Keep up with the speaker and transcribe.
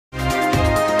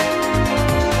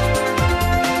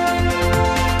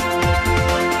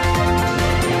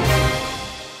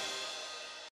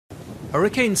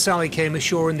Hurricane Sally came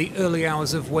ashore in the early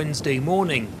hours of Wednesday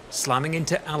morning, slamming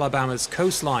into Alabama's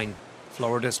coastline.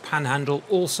 Florida's panhandle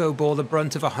also bore the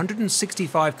brunt of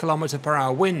 165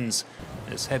 km/h winds,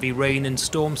 as heavy rain and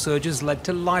storm surges led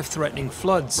to life-threatening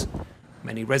floods.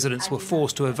 Many residents were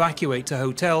forced to evacuate to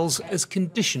hotels as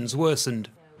conditions worsened.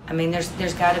 I mean,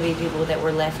 there's got to be people that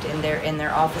were left in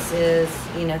their offices,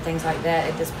 you know, things like that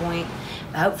at this point.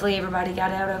 Hopefully everybody got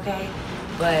out okay,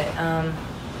 but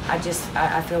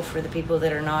I feel for the people that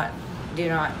do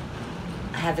not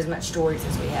have as much storage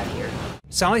as we have here.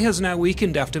 Sally has now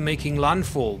weakened after making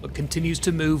landfall, but continues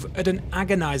to move at an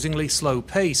agonizingly slow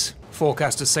pace.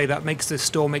 Forecasters say that makes this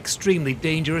storm extremely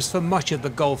dangerous for much of the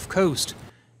Gulf Coast.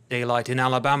 Daylight in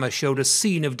Alabama showed a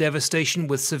scene of devastation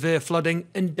with severe flooding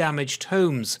and damaged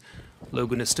homes.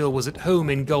 Logan Estelle was at home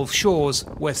in Gulf Shores,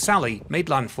 where Sally made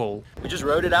landfall. We just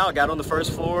rode it out, got on the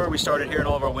first floor. We started hearing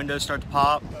all of our windows start to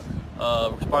pop.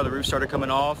 Part of the roof started coming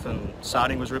off and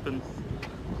siding was ripping.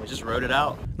 We just rode it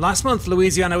out. Last month,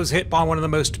 Louisiana was hit by one of the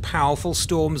most powerful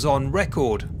storms on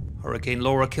record. Hurricane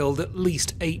Laura killed at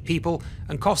least 8 people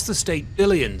and cost the state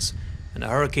billions. And the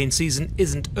hurricane season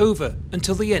isn't over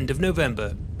until the end of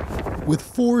November. With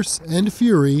force and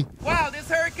fury, wow, this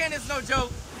hurricane is no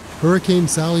joke. Hurricane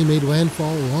Sally made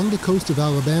landfall along the coast of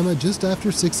Alabama just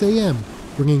after 6 a.m.,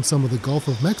 bringing some of the Gulf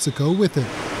of Mexico with it.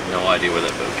 No idea where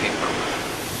that boat came from.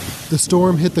 The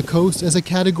storm hit the coast as a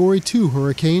Category 2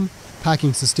 hurricane,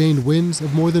 packing sustained winds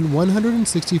of more than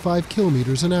 165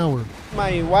 kilometers an hour.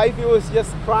 My wife was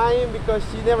just crying because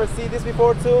she never seen this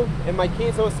before too, and my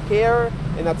kids were scared,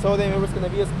 and I told them it was going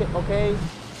to be okay.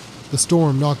 The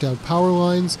storm knocked out power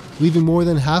lines, leaving more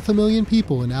than 500,000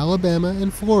 people in Alabama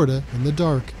and Florida in the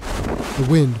dark. The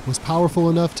wind was powerful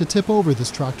enough to tip over this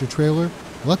tractor trailer.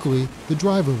 Luckily, the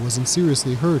driver wasn't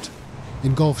seriously hurt.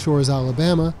 In Gulf Shores,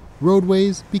 Alabama,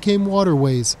 roadways became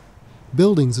waterways.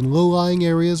 Buildings in low-lying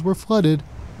areas were flooded,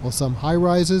 while some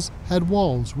high-rises had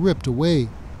walls ripped away.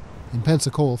 In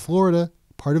Pensacola, Florida,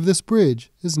 part of this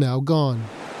bridge is now gone.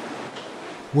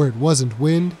 Where it wasn't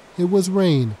wind, it was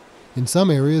rain. In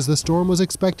some areas, the storm was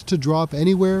expected to drop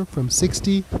anywhere from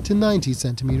 60 to 90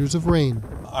 centimeters of rain.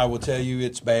 I will tell you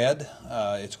it's bad.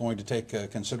 It's going to take a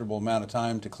considerable amount of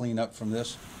time to clean up from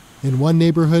this. In one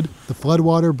neighborhood, the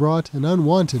floodwater brought an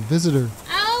unwanted visitor.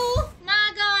 Oh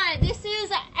my God, this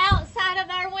is outside of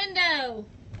our window.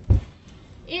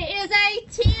 It is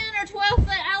a 10 or 12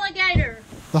 foot alligator.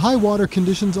 The high water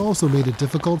conditions also made it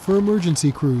difficult for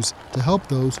emergency crews to help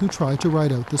those who tried to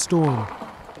ride out the storm.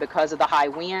 Because of the high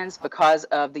winds, because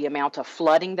of the amount of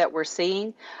flooding that we're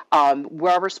seeing,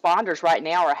 where responders right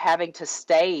now are having to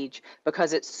stage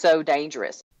because it's so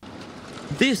dangerous.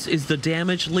 This is the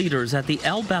damage leaders at the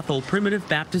El Bethel Primitive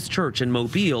Baptist Church in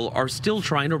Mobile are still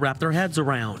trying to wrap their heads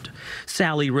around.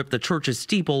 Sally ripped the church's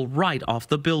steeple right off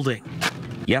the building.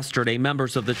 Yesterday,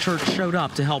 members of the church showed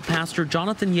up to help Pastor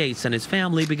Jonathan Yates and his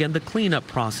family begin the cleanup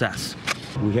process.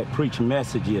 We had preached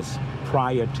messages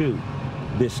prior to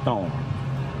this storm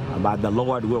about the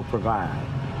Lord will provide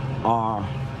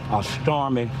our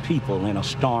stormy people in a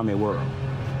stormy world.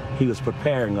 He was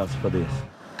preparing us for this.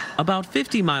 About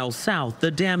 50 miles south,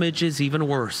 the damage is even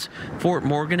worse. Fort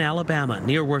Morgan, Alabama,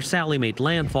 near where Sally made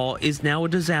landfall, is now a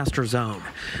disaster zone.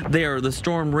 There, the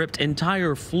storm ripped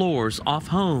entire floors off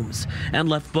homes and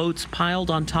left boats piled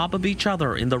on top of each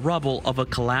other in the rubble of a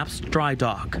collapsed dry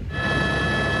dock.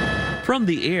 From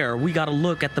the air, we got a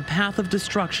look at the path of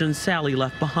destruction Sally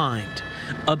left behind.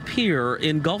 A pier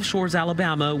in Gulf Shores,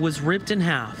 Alabama was ripped in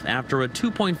half after a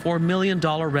 $2.4 million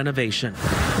renovation.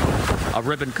 A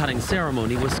ribbon-cutting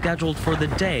ceremony was scheduled for the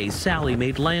day Sally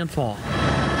made landfall.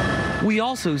 We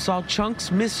also saw chunks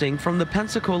missing from the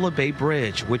Pensacola Bay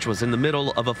Bridge, which was in the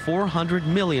middle of a $400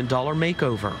 million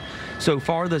makeover. So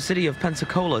far, the city of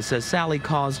Pensacola says Sally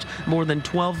caused more than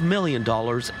 $12 million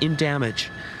in damage.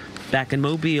 Back in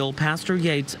Mobile, Pastor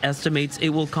Yates estimates it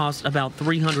will cost about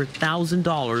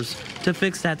 $300,000 to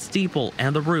fix that steeple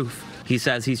and the roof. He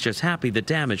says he's just happy the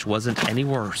damage wasn't any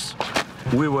worse.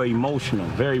 We were emotional,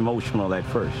 very emotional at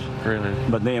first. Really?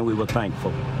 But then we were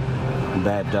thankful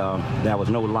that there was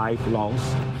no life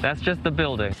lost. That's just the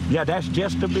building. Yeah, that's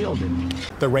just the building.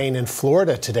 The rain in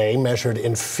Florida today measured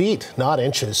in feet, not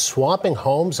inches, swamping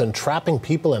homes and trapping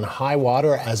people in high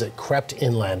water as it crept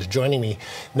inland. Joining me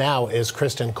now is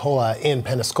Kristen Kola in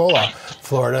Pensacola,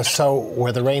 Florida,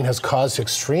 where the rain has caused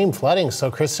extreme flooding.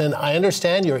 So, Kristen, I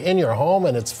understand you're in your home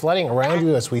and it's flooding around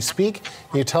you as we speak.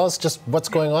 Can you tell us just what's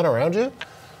going on around you?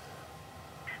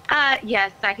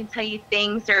 Yes, I can tell you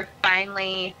things are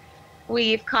finally,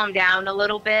 we've calmed down a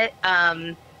little bit.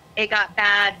 It got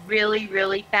bad really,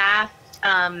 really fast.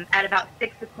 At about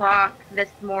 6 o'clock this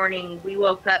morning, we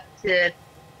woke up to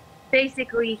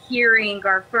basically hearing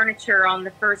our furniture on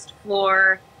the first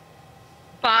floor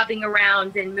bobbing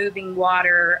around and moving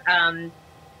water.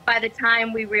 By the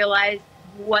time we realized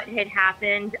what had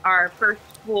happened, our first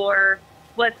floor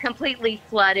was completely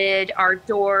flooded. Our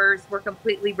doors were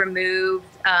completely removed.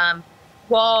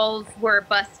 Walls were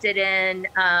busted in.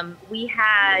 We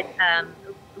had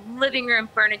living room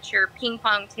furniture, ping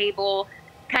pong table.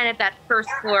 Kind of that first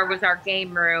floor was our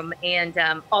game room, and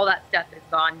all that stuff is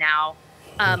gone now.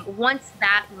 Once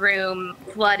that room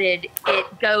flooded,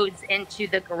 it goes into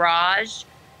the garage,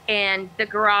 and the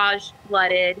garage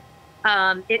flooded.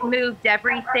 It moved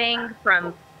everything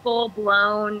from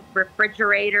full-blown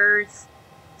refrigerators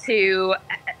to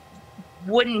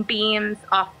wooden beams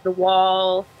off the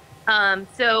wall.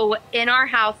 So in our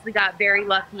house, we got very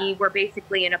lucky. We're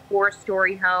basically in a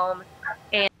 4-story home.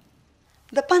 And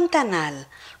the Pantanal,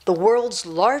 the world's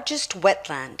largest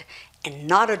wetland, and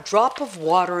not a drop of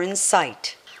water in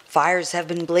sight. Fires have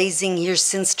been blazing here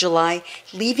since July,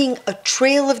 leaving a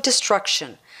trail of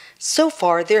destruction. So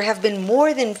far, there have been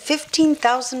more than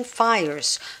 15,000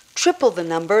 fires, triple the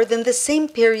number than the same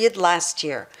period last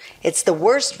year. It's the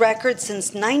worst record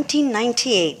since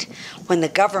 1998, when the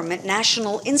government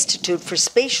National Institute for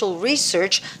Spatial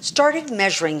Research started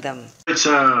measuring them. It's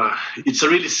a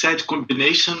really sad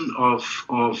combination of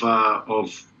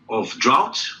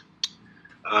drought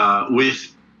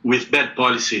with bad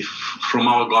policy from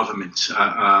our government,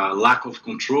 lack of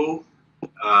control,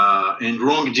 and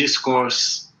wrong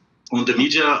discourse on the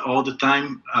media all the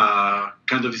time,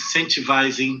 kind of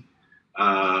incentivizing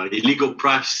illegal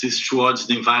practices towards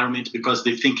the environment because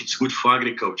they think it's good for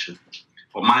agriculture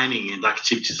or mining and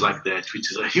activities like that, which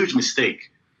is a huge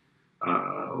mistake.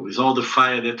 With all the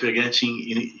fire that we're getting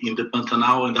in the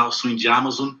Pantanal and also in the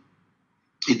Amazon,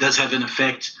 it does have an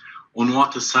effect on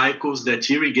water cycles that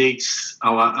irrigates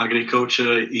our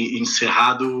agriculture in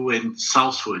Cerrado and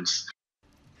southwards.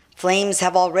 Flames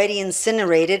have already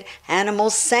incinerated animal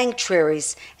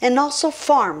sanctuaries and also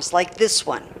farms like this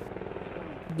one.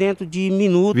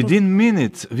 Within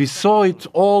minutes, we saw it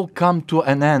all come to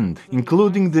an end,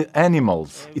 including the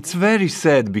animals. It's very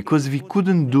sad because we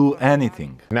couldn't do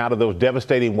anything. Now to those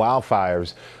devastating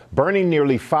wildfires, burning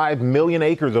nearly 5 million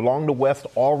acres along the west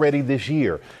already this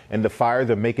year. And the fires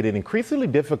are making it increasingly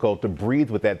difficult to breathe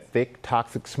with that thick,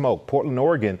 toxic smoke. Portland,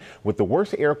 Oregon, with the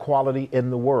worst air quality in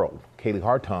the world. Kaylee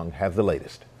Hartung has the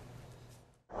latest.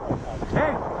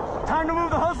 Hey, time to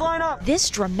move the hose line up. This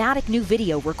dramatic new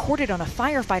video recorded on a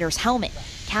firefighter's helmet,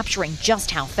 capturing just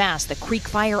how fast the creek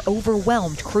fire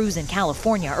overwhelmed crews in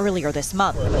California earlier this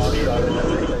month.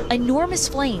 Enormous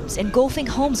flames engulfing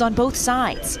homes on both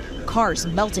sides, cars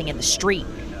melting in the street,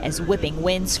 as whipping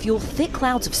winds fuel thick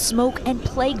clouds of smoke and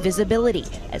plague visibility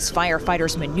as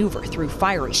firefighters maneuver through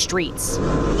fiery streets.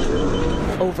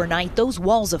 Overnight, those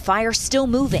walls of fire still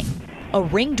moving. A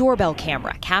Ring doorbell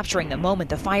camera capturing the moment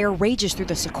the fire rages through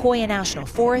the Sequoia National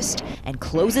Forest and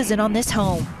closes in on this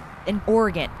home. In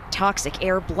Oregon, toxic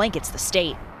air blankets the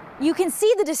state. You can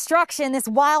see the destruction this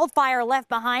wildfire left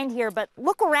behind here, but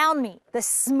look around me. The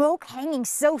smoke hanging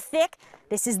so thick,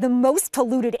 this is the most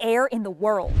polluted air in the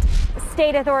world.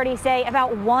 State authorities say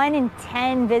about 1 in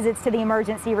 10 visits to the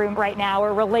emergency room right now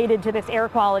are related to this air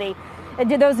quality.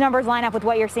 Did those numbers line up with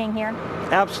what you're seeing here?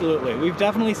 Absolutely. We've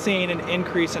definitely seen an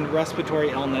increase in respiratory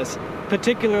illness,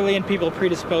 particularly in people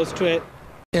predisposed to it.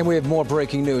 And we have more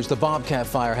breaking news. The Bobcat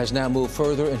fire has now moved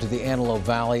further into the Antelope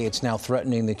Valley. It's now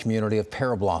threatening the community of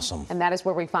Parablossom. And that is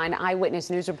where we find Eyewitness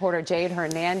News reporter Jade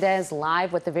Hernandez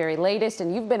live with the very latest.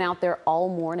 And you've been out there all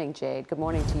morning, Jade. Good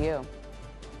morning to you.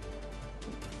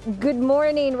 Good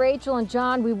morning, Rachel and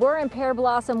John. We were in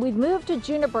Parablossom. We've moved to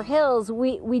Juniper Hills.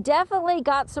 We definitely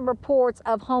got some reports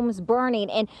of homes burning.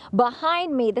 And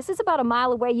behind me, this is about a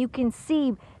mile away, you can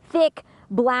see thick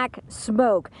black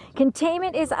smoke.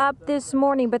 Containment is up this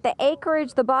morning, but the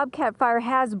acreage the Bobcat fire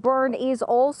has burned is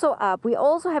also up. We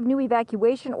also have new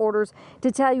evacuation orders to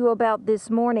tell you about this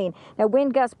morning. Now,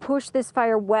 wind gusts pushed this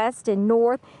fire west and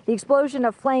north. The explosion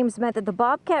of flames meant that the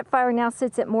Bobcat fire now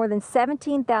sits at more than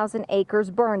 17,000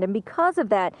 acres burned. And because of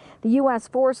that, the U.S.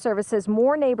 Forest Service says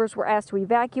more neighbors were asked to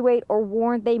evacuate or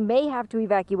warned they may have to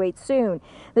evacuate soon.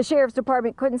 The Sheriff's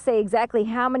Department couldn't say exactly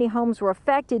how many homes were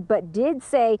affected, but did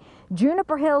say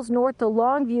Juniper Hills north to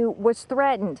Longview was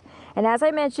threatened. And as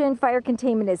I mentioned, fire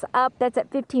containment is up. That's at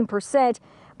 15%.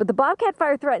 But the Bobcat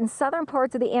fire threatened southern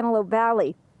parts of the Antelope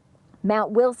Valley,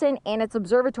 Mount Wilson and its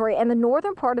observatory, and the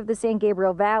northern part of the San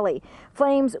Gabriel Valley.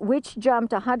 Flames, which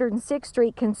jumped 106th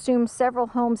Street, consumed several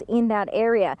homes in that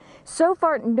area. So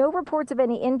far, no reports of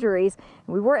any injuries.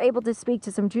 We were able to speak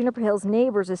to some Juniper Hills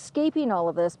neighbors escaping all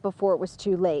of this before it was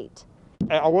too late.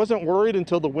 I wasn't worried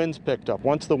until the winds picked up.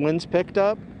 Once the winds picked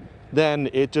up, then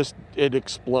it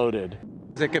exploded.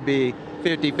 It could be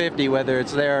 50-50 whether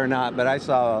it's there or not, but I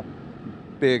saw a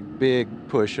big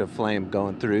push of flame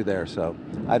going through there, so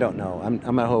I don't know.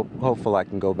 I'm hopeful I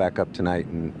can go back up tonight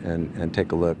and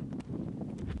take a look.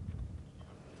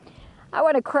 I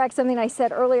want to correct something I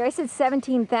said earlier. I said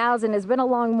 17,000. It's been a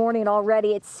long morning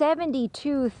already. It's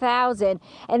 72,000.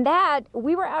 And that,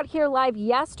 we were out here live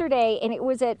yesterday and it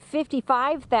was at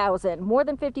 55,000, more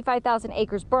than 55,000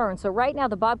 acres burned. So right now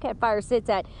the Bobcat fire sits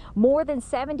at more than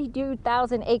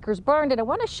 72,000 acres burned. And I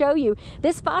want to show you,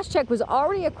 this Phos-Chek was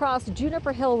already across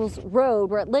Juniper Hills Road.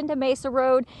 We're at Linda Mesa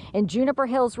Road and Juniper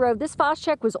Hills Road. This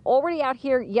Phos-Chek was already out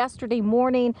here yesterday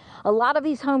morning. A lot of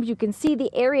these homes, you can see the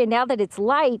area now that it's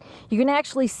light. You can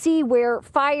actually see where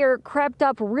fire crept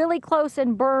up really close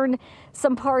and burned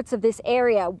some parts of this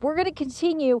area. We're going to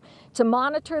continue to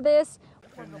monitor this.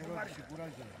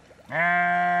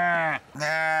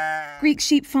 Greek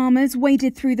sheep farmers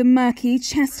waded through the murky,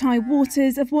 chest-high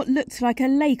waters of what looked like a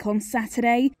lake on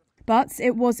Saturday, but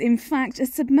it was in fact a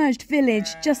submerged village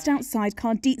just outside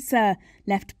Karditsa,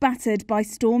 left battered by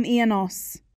Storm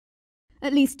Ianos.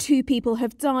 At least 2 people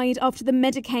have died after the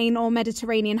Medicane or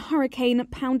Mediterranean hurricane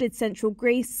pounded central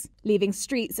Greece, leaving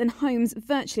streets and homes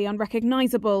virtually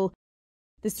unrecognisable.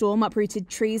 The storm uprooted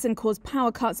trees and caused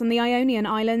power cuts on the Ionian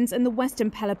Islands and the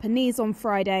western Peloponnese on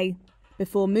Friday,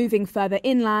 before moving further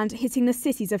inland, hitting the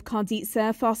cities of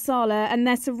Karditsa, Farsala and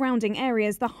their surrounding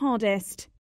areas the hardest.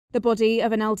 The body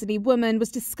of an elderly woman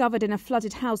was discovered in a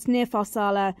flooded house near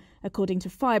Farsala, according to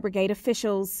fire brigade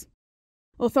officials.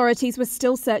 Authorities were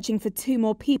still searching for 2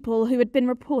 more people who had been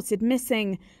reported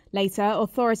missing. Later,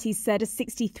 authorities said a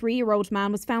 63-year-old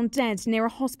man was found dead near a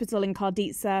hospital in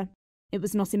Karditsa. It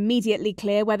was not immediately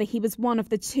clear whether he was one of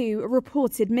the 2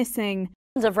 reported missing.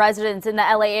 Of residents in the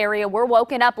LA area were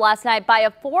woken up last night by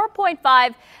a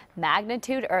 4.5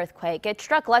 magnitude earthquake. It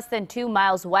struck less than 2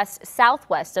 miles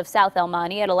southwest of South El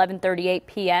Monte at 11:38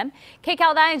 p.m.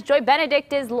 KCAL 9's Joy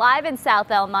Benedict is live in South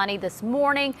El Monte this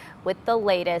morning with the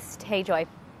latest. Hey, Joy.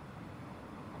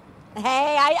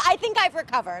 Hey, I think I've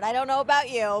recovered. I don't know about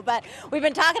you, but we've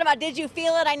been talking about, did you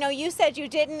feel it? I know you said you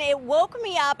didn't. It woke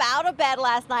me up out of bed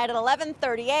last night at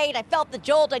 11:38. I felt the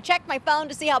jolt. I checked my phone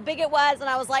to see how big it was, and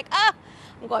I was like, I'm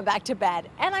going back to bed.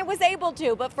 And I was able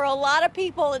to, but for a lot of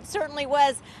people, it certainly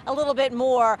was a little bit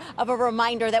more of a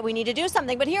reminder that we need to do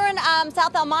something. But here in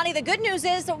South El Monte, the good news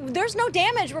is there's no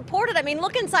damage reported. I mean,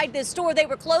 look inside this store. They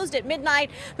were closed at midnight,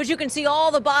 but you can see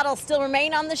all the bottles still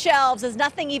remain on the shelves as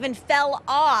nothing even fell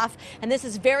off. And this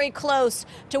is very close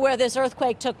to where this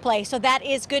earthquake took place. So that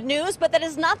is good news, but that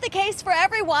is not the case for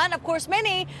everyone. Of course,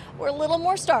 many were a little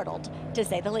more startled, to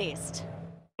say the least.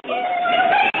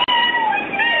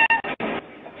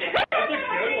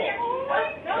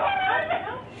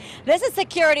 This is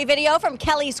security video from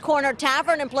Kelly's Corner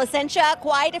Tavern in Placentia,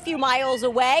 quite a few miles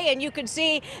away, and you can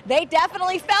see they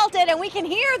definitely felt it, and we can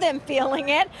hear them feeling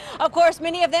it. Of course,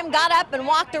 many of them got up and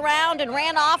walked around and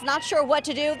ran off, not sure what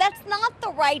to do. That's not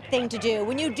the right thing to do.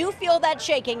 When you do feel that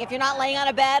shaking, if you're not laying on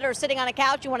a bed or sitting on a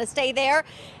couch, you want to stay there.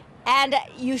 And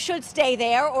you should stay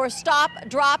there or stop,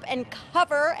 drop, and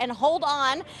cover and hold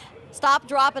on. Stop,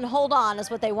 drop, and hold on is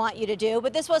what they want you to do.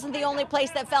 But this wasn't the only place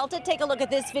that felt it. Take a look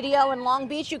at this video in Long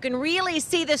Beach. You can really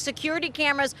see the security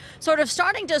cameras sort of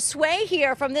starting to sway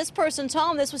here from this person's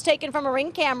home. This was taken from a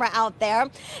Ring camera out there.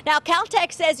 Now,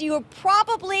 Caltech says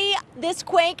this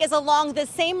quake is along the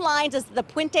same lines as the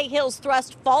Puente Hills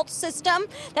thrust fault system.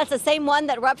 That's the same one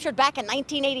that ruptured back in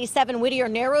 1987 Whittier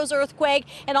Narrows earthquake,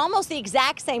 and almost the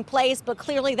exact same place, but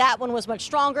clearly that one was much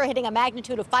stronger, hitting a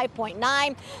magnitude of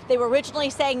 5.9. They were originally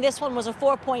saying this one was a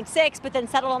 4.6, but then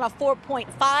settled on a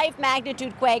 4.5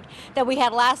 magnitude quake that we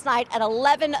had last night at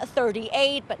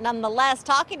 11:38. But nonetheless,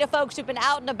 talking to folks who've been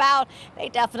out and about, they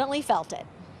definitely felt it.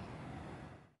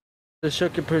 It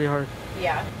shook it pretty hard.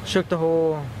 Yeah. Shook the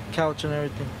whole couch and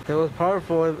everything. It was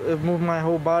powerful. It moved my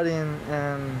whole body,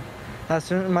 and as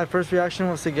soon my first reaction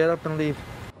was to get up and leave.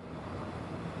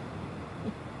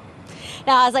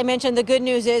 Now, as I mentioned, the good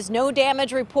news is no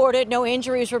damage reported, no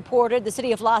injuries reported. The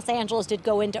city of Los Angeles did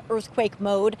go into earthquake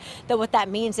mode. Though what that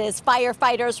means is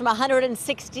firefighters from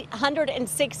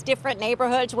 106 different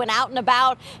neighborhoods went out and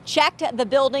about, checked the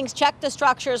buildings, checked the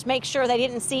structures, make sure they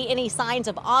didn't see any signs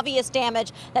of obvious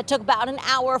damage. That took about an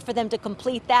hour for them to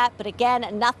complete that. But again,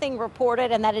 nothing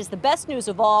reported, and that is the best news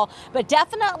of all. But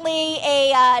definitely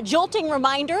a jolting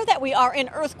reminder that we are in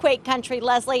earthquake country,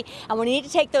 Leslie, and we need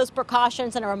to take those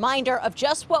precautions, and a reminder of of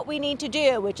just what we need to do,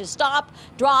 which is stop,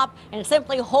 drop, and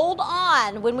simply hold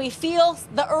on when we feel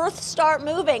the earth start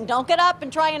moving. Don't get up and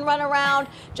try and run around.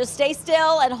 Just stay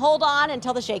still and hold on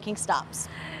until the shaking stops.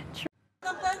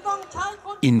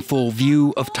 In full view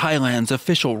of Thailand's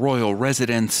official royal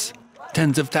residence,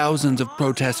 tens of thousands of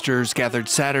protesters gathered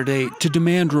Saturday to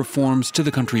demand reforms to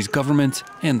the country's government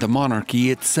and the monarchy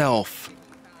itself.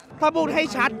 ถ้าพูดให้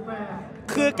ชัด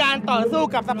คือการต่อสู้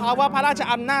กับสภาวะพระราช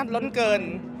อำนาจล้นเกิน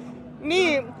นี่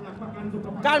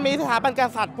การมีสถาบันก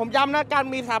ษัตริย์ผมย้ำนะการ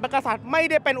มีสถาบันกษัตริย์ไม่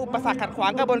ได้เป็นอุปสรรคขัดขวา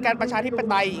งกระบวนการประชาธิป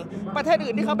ไตยประเทศ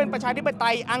อื่นที่เขาเป็นประชาธิปไต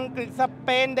ยอังกฤษสเป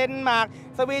นเดนมาร์ก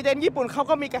สวีเดนญี่ปุ่นเขา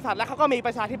ก็มีกษัตริย์และเขาก็มีป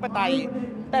ระชาธิปไตย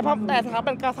แต่สถา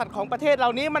บันกษัตริย์ของประเทศเหล่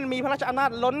านี้มันมีพระราชอำนา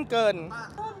จล้นเกิน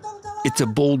It's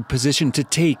a bold position to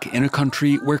take in a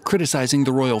country where criticizing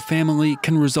the royal family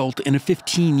can result in a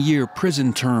 15-year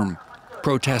prison term.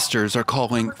 Protesters are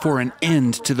calling for an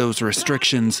end to those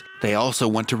restrictions. They also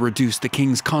want to reduce the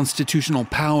king's constitutional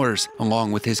powers,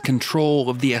 along with his control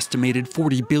of the estimated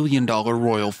 $40 billion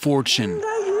royal fortune.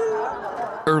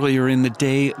 Earlier in the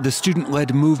day, the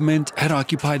student-led movement had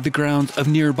occupied the grounds of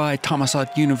nearby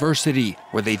Thammasat University,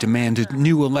 where they demanded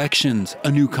new elections,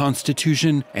 a new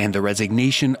constitution, and the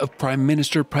resignation of Prime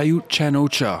Minister Prayut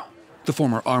Chan-o-cha. The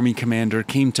former army commander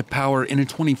came to power in a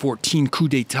 2014 coup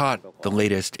d'etat, the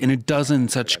latest in a dozen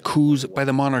such coups by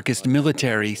the monarchist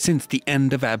military since the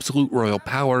end of absolute royal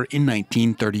power in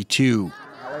 1932.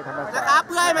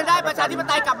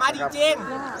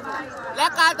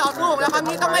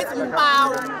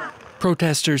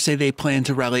 Protesters say they plan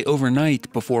to rally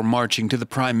overnight before marching to the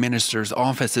Prime Minister's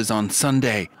offices on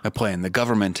Sunday, a plan the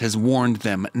government has warned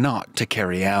them not to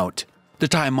carry out. The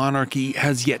Thai monarchy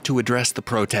has yet to address the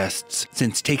protests.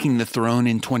 Since taking the throne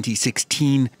in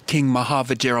 2016, King Maha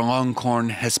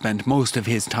Vajiralongkorn has spent most of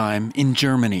his time in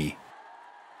Germany.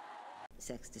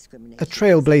 A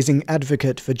trailblazing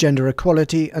advocate for gender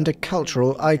equality and a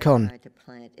cultural icon.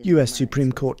 U.S.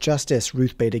 Supreme Court Justice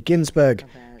Ruth Bader Ginsburg,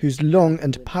 whose long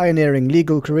and pioneering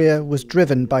legal career was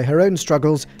driven by her own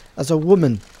struggles as a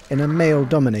woman in a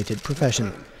male-dominated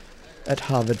profession. At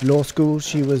Harvard Law School,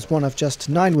 she was one of just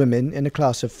 9 women in a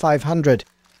class of 500.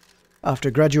 After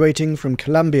graduating from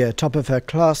Columbia top of her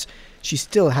class, she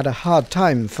still had a hard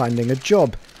time finding a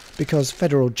job because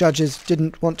federal judges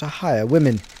didn't want to hire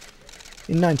women.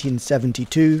 In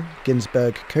 1972,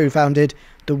 Ginsburg co-founded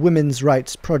the Women's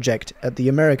Rights Project at the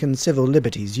American Civil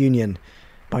Liberties Union.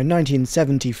 By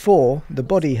 1974, the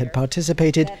body had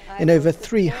participated in over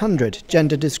 300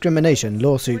 gender discrimination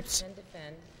lawsuits.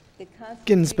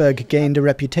 Ginsburg gained a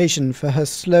reputation for her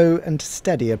slow and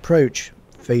steady approach,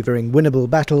 favouring winnable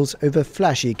battles over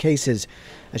flashy cases,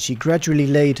 as she gradually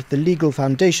laid the legal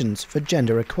foundations for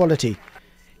gender equality.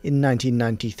 In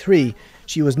 1993,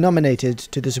 she was nominated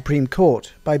to the Supreme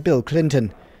Court by Bill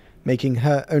Clinton, making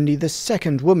her only the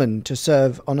second woman to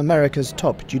serve on America's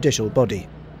top judicial body.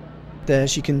 There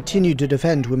she continued to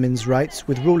defend women's rights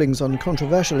with rulings on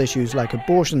controversial issues like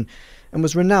abortion, and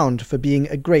was renowned for being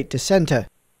a great dissenter.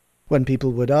 When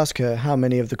people would ask her how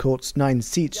many of the court's 9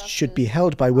 seats should be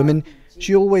held by women,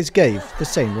 she always gave the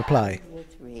same reply.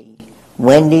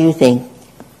 When do you think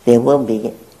there will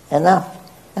be enough?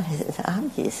 It's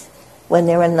obvious. When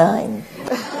there are 9.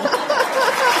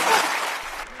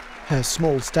 Her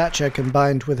small stature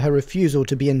combined with her refusal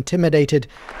to be intimidated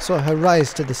saw her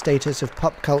rise to the status of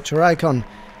pop culture icon,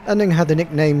 earning her the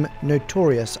nickname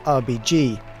Notorious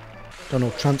RBG.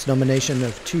 Donald Trump's nomination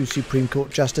of 2 Supreme Court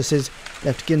justices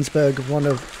left Ginsburg one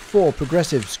of 4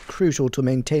 progressives crucial to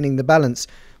maintaining the balance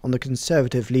on the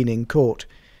conservative-leaning court.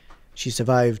 She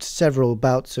survived several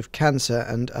bouts of cancer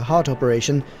and a heart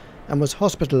operation and was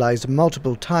hospitalized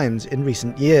multiple times in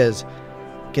recent years.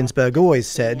 Ginsburg always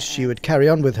said she would carry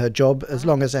on with her job as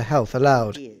long as her health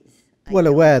allowed. Well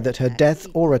aware that her death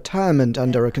or retirement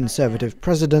under a conservative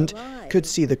president could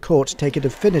see the court take a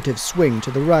definitive swing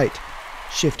to the right,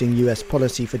 shifting US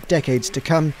policy for decades to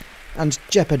come and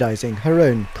jeopardizing her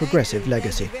own progressive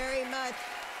legacy.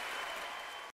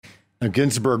 Now,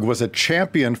 Ginsburg was a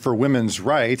champion for women's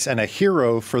rights and a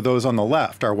hero for those on the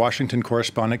left. Our Washington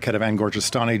correspondent, Ketevan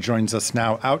Gorjestani, joins us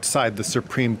now outside the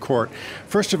Supreme Court.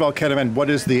 First of all, Ketevan, what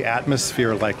is the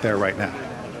atmosphere like there right now?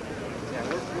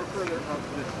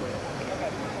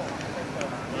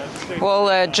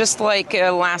 Well, just like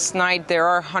last night, there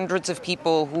are hundreds of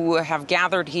people who have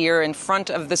gathered here in front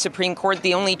of the Supreme Court.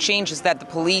 The only change is that the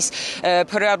police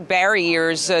put out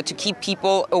barriers to keep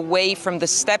people away from the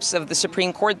steps of the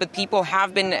Supreme Court, but people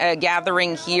have been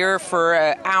gathering here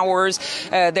for hours.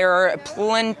 There are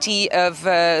plenty of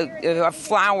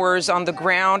flowers on the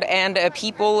ground and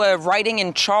people writing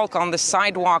in chalk on the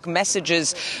sidewalk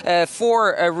messages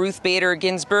for Ruth Bader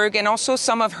Ginsburg, and also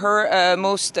some of her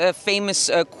most famous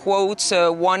quotes.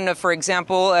 One, for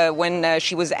example, when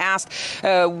she was asked,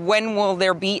 when will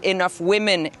there be enough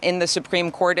women in the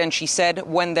Supreme Court? And she said,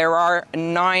 when there are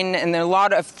 9. And there are a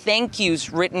lot of thank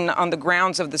yous written on the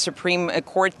grounds of the Supreme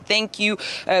Court. Thank you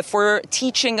for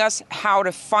teaching us how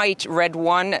to fight, read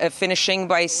one, finishing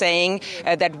by saying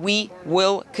that we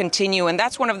will continue. And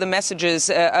that's one of the messages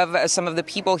of some of the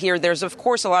people here. There's, of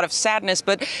course, a lot of sadness,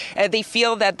 but they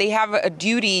feel that they have a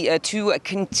duty to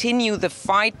continue the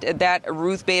fight that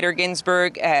Ruth Bader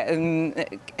Ginsburg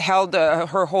held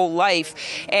her whole life.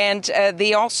 And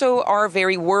they also are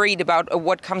very worried about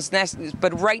what comes next.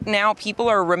 But right now, people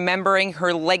are remembering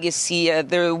her legacy.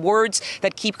 The words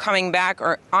that keep coming back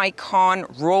are icon,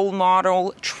 role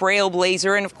model,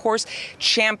 trailblazer, and of course,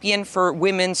 champion for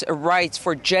women's rights,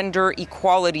 for gender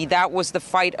equality. That was the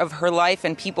fight of her life,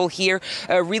 and people here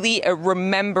really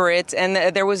remember it.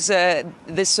 And there was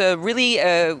this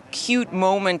really cute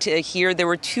moment here. There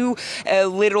were 2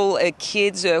 little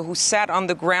kids who sat on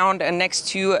the ground next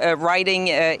to writing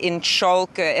in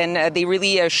chalk, and they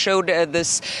really showed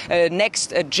this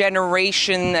next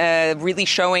generation, really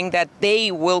showing that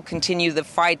they will continue the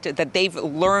fight, that they've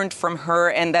learned from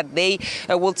her, and that they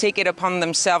will take it upon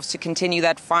themselves to continue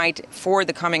that fight for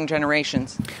the coming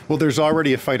generations. Well, there's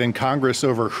already a fight in Congress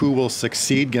over who will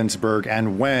succeed Ginsburg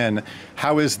and when.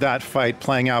 How is that fight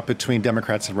playing out between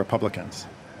Democrats and Republicans?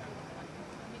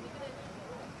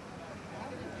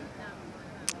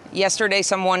 Yesterday,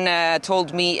 someone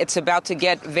told me it's about to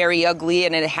get very ugly,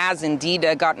 and it has indeed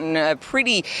gotten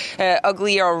pretty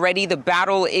ugly already. The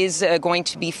battle is going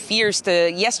to be fierce.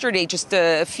 Yesterday, just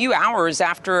a few hours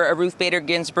after Ruth Bader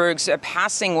Ginsburg's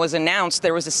passing was announced,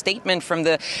 there was a statement from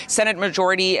the Senate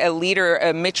Majority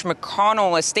Leader Mitch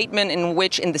McConnell, a statement in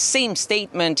which, in the same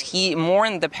statement, he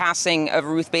mourned the passing of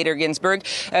Ruth Bader Ginsburg,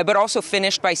 but also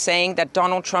finished by saying that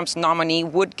Donald Trump's nominee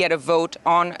would get a vote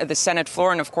on the Senate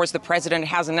floor. And of course, the president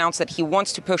has announced that he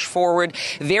wants to push forward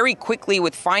very quickly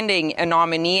with finding a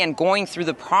nominee and going through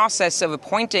the process of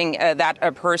appointing that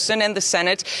person. And the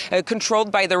Senate,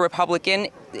 controlled by the Republican,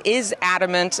 is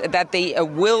adamant that they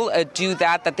will do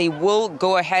that they will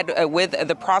go ahead with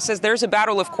the process. There's a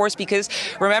battle, of course, because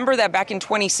remember that back in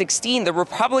 2016, the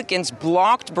Republicans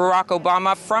blocked Barack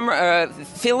Obama from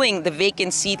filling the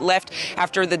vacant seat left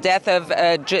after the death of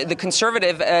the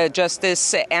conservative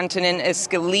Justice Antonin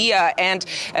Scalia. And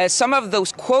some of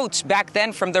those quotes back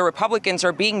then from the Republicans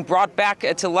are being brought back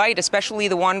to light, especially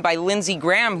the one by Lindsey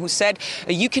Graham, who said,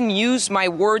 "You can use my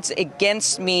words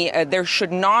against me. There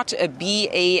should not be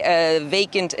a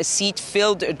vacant seat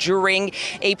filled during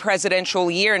a presidential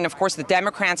year." And of course, the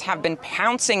Democrats have been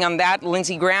pouncing on that.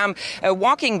 Lindsey Graham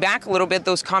walking back a little bit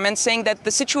those comments, saying that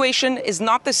the situation is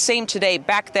not the same today.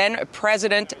 Back then, a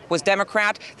president was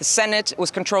Democrat, the Senate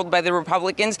was controlled by the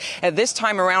Republicans. This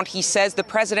time around, he says the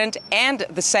president and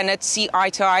the Senate see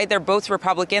eye to eye. They're both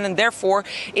Republican, and therefore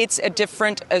it's a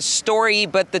different story.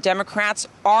 But the Democrats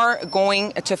are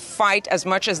going to fight as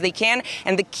much as they can,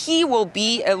 and the key will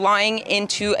be lying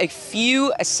into a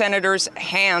few senators'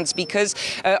 hands, because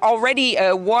already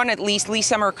one, at least,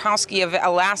 Lisa Murkowski of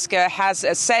Alaska, has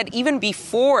said, even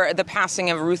before the passing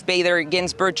of Ruth Bader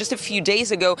Ginsburg, just a few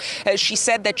days ago, she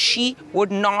said that she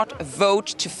would not vote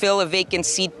to fill a vacant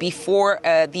seat before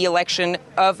the election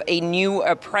of a new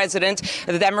president.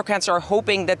 The Democrats are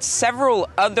hoping that several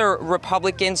other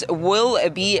Republicans will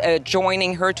be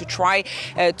joining her to try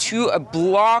to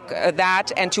block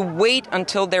that and to wait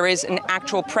until there is an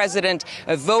actual president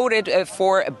voted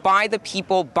for by the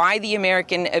people, by the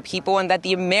American people, and that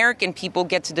the American people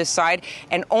get to decide.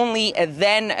 And only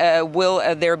then will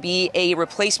there be a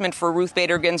replacement for Ruth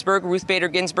Bader Ginsburg. Ruth Bader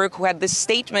Ginsburg, who had this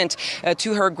statement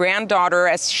to her granddaughter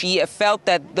as she felt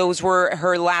that those were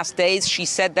her last days. She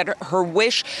said that her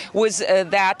wish was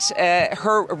that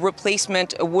her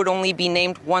replacement would only be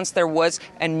named once there was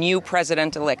a new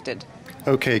president elected.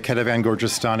 Okay, Keta Van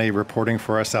Gorgestani reporting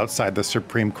for us outside the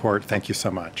Supreme Court. Thank you so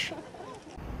much.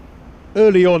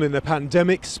 Early on in the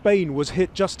pandemic, Spain was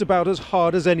hit just about as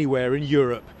hard as anywhere in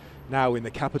Europe. Now in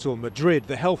the capital, Madrid,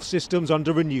 the health system's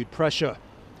under renewed pressure.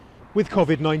 With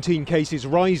COVID-19 cases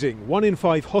rising, 1 in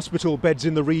 5 hospital beds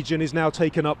in the region is now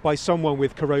taken up by someone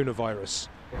with coronavirus.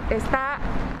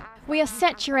 We are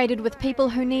saturated with people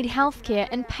who need healthcare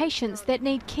and patients that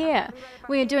need care.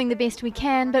 We are doing the best we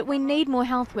can, but we need more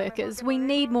health workers. We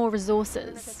need more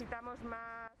resources.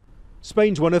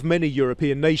 Spain's one of many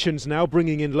European nations now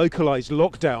bringing in localised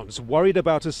lockdowns, worried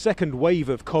about a second wave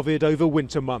of COVID over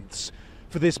winter months.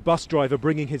 For this bus driver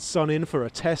bringing his son in for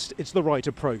a test, it's the right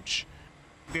approach.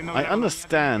 I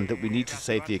understand that we need to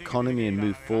save the economy and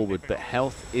move forward, but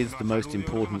health is the most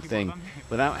important thing.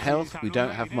 Without health, we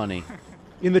don't have money.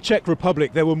 In the Czech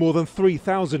Republic, there were more than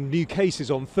 3,000 new cases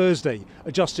on Thursday.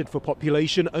 Adjusted for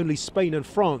population, only Spain and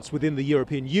France within the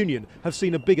European Union have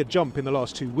seen a bigger jump in the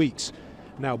last 2 weeks.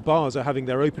 Now bars are having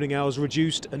their opening hours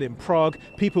reduced, and in Prague,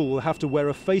 people will have to wear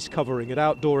a face covering at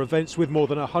outdoor events with more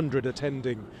than 100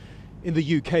 attending. In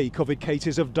the UK, COVID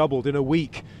cases have doubled in a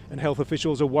week, and health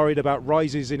officials are worried about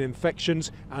rises in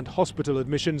infections and hospital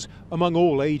admissions among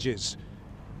all ages.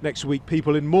 Next week,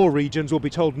 people in more regions will be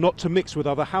told not to mix with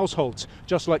other households,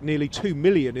 just like nearly 2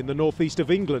 million in the northeast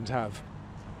of England have.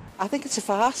 I think it's a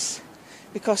farce,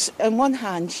 because on one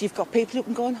hand, you've got people who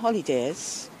can go on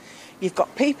holidays, you've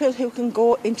got people who can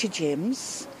go into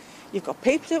gyms, you've got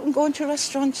people who can go into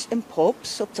restaurants and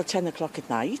pubs up till 10 o'clock at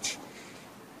night,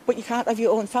 but you can't have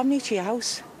your own family to your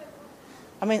house.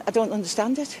 I mean, I don't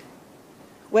understand it.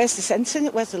 Where's the sense in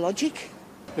it? Where's the logic?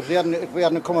 If we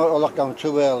hadn't come out of lockdown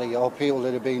too early, or people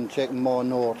that have been taking more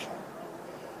note,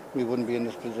 we wouldn't be in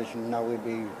this position. Now we'd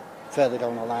be further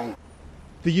down the line.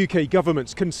 The UK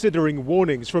government's considering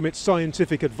warnings from its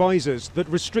scientific advisors that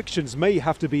restrictions may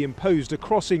have to be imposed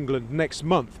across England next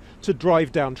month to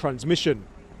drive down transmission.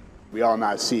 We are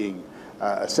now seeing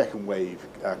a second wave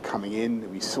coming in.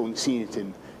 We've seen it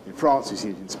in France, we've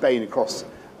seen it in Spain, across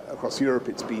Europe.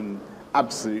 It's been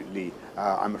absolutely,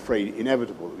 I'm afraid,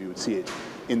 inevitable that we would see it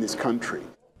in this country.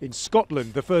 In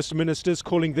Scotland, the First Minister's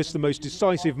calling this the most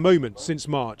decisive moment since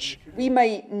March. We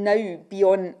might now be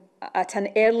at an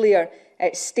earlier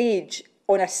stage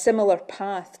on a similar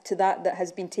path to that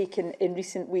has been taken in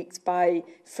recent weeks by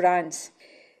France.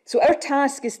 So our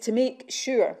task is to make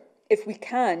sure, if we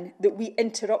can, that we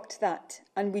interrupt that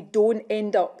and we don't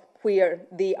end up where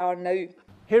they are now.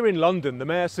 Here in London, the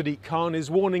Mayor Sadiq Khan is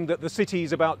warning that the city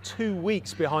is about 2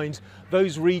 weeks behind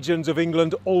those regions of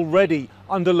England already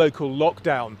under local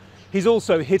lockdown. He's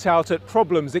also hit out at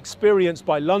problems experienced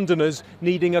by Londoners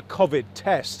needing a COVID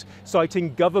test,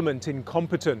 citing government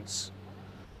incompetence.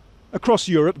 Across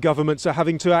Europe, governments are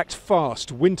having to act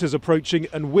fast. Winter's approaching,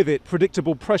 and with it,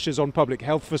 predictable pressures on public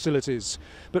health facilities.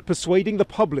 But persuading the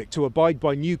public to abide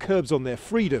by new curbs on their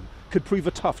freedom could prove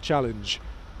a tough challenge.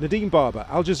 Nadeem Barber,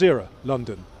 Al Jazeera,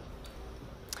 London.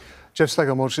 Jeff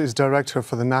Slegelmoch is Director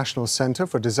for the National Centre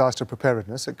for Disaster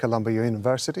Preparedness at Columbia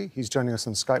University. He's joining us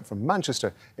on Skype from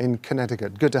Manchester in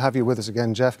Connecticut. Good to have you with us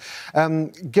again, Jeff.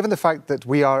 Given the fact that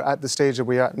we are at the stage that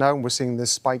we are at now and we're seeing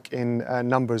this spike in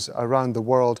numbers around the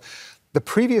world, the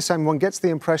previous time one gets the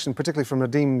impression, particularly from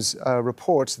Nadeem's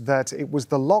report, that it was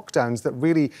the lockdowns that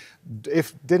really,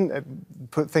 if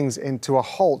didn't put things into a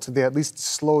halt, they at least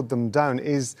slowed them down.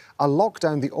 Is a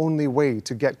lockdown the only way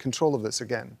to get control of this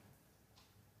again?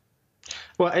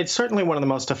 Well, it's certainly one of the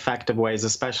most effective ways,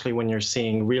 especially when you're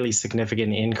seeing really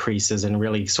significant increases and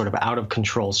really sort of out of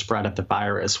control spread of the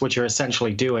virus. What you're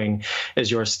essentially doing is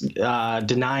you're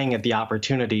denying it the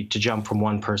opportunity to jump from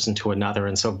one person to another,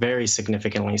 and so very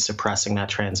significantly suppressing that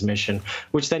transmission,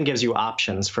 which then gives you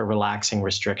options for relaxing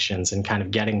restrictions and kind of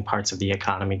getting parts of the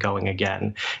economy going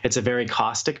again. It's a very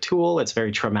caustic tool. It's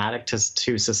very traumatic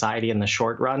to society in the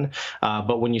short run.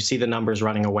 But when you see the numbers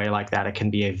running away like that, it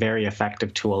can be a very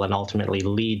effective tool and ultimately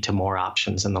lead to more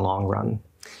options in the long run.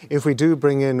 If we do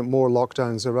bring in more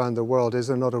lockdowns around the world, is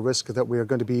there not a risk that we are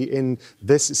going to be in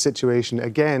this situation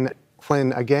again,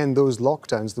 when again those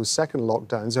lockdowns, those second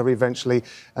lockdowns, are eventually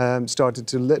started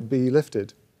to be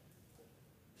lifted?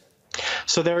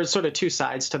 So there are sort of two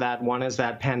sides to that. One is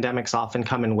that pandemics often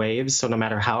come in waves. So no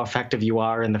matter how effective you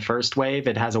are in the first wave,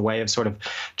 it has a way of sort of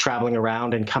traveling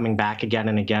around and coming back again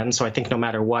and again. So I think no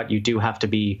matter what, you do have to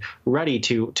be ready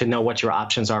to know what your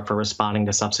options are for responding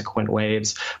to subsequent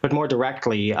waves. But more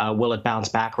directly, will it bounce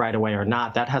back right away or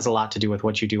not? That has a lot to do with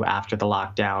what you do after the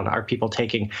lockdown. Are people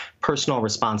taking personal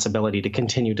responsibility to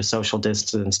continue to social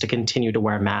distance, to continue to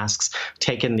wear masks,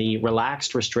 taking the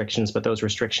relaxed restrictions, but those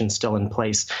restrictions still in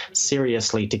place, seriously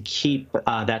to keep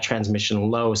that transmission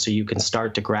low so you can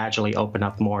start to gradually open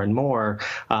up more and more,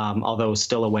 although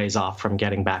still a ways off from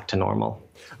getting back to normal.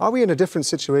 Are we in a different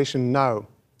situation now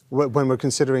when we're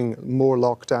considering more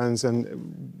lockdowns,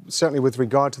 and certainly with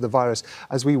regard to the virus,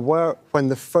 as we were when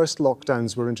the first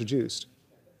lockdowns were introduced?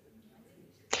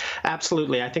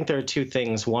 Absolutely. I think there are two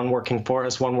things, one working for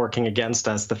us, one working against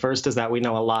us. The first is that we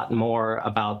know a lot more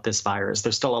about this virus.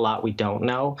 There's still a lot we don't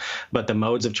know, but the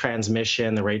modes of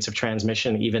transmission, the rates of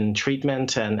transmission, even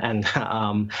treatment, and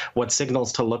what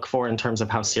signals to look for in terms of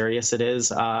how serious it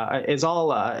is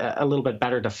all a little bit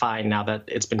better defined now that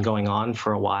it's been going on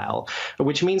for a while,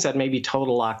 which means that maybe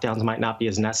total lockdowns might not be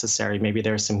as necessary. Maybe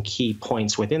there are some key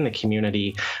points within the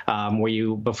community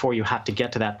where before you have to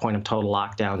get to that point of total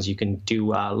lockdowns, you can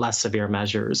do less severe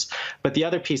measures. But the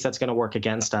other piece that's going to work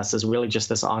against us is really just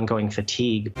this ongoing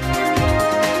fatigue.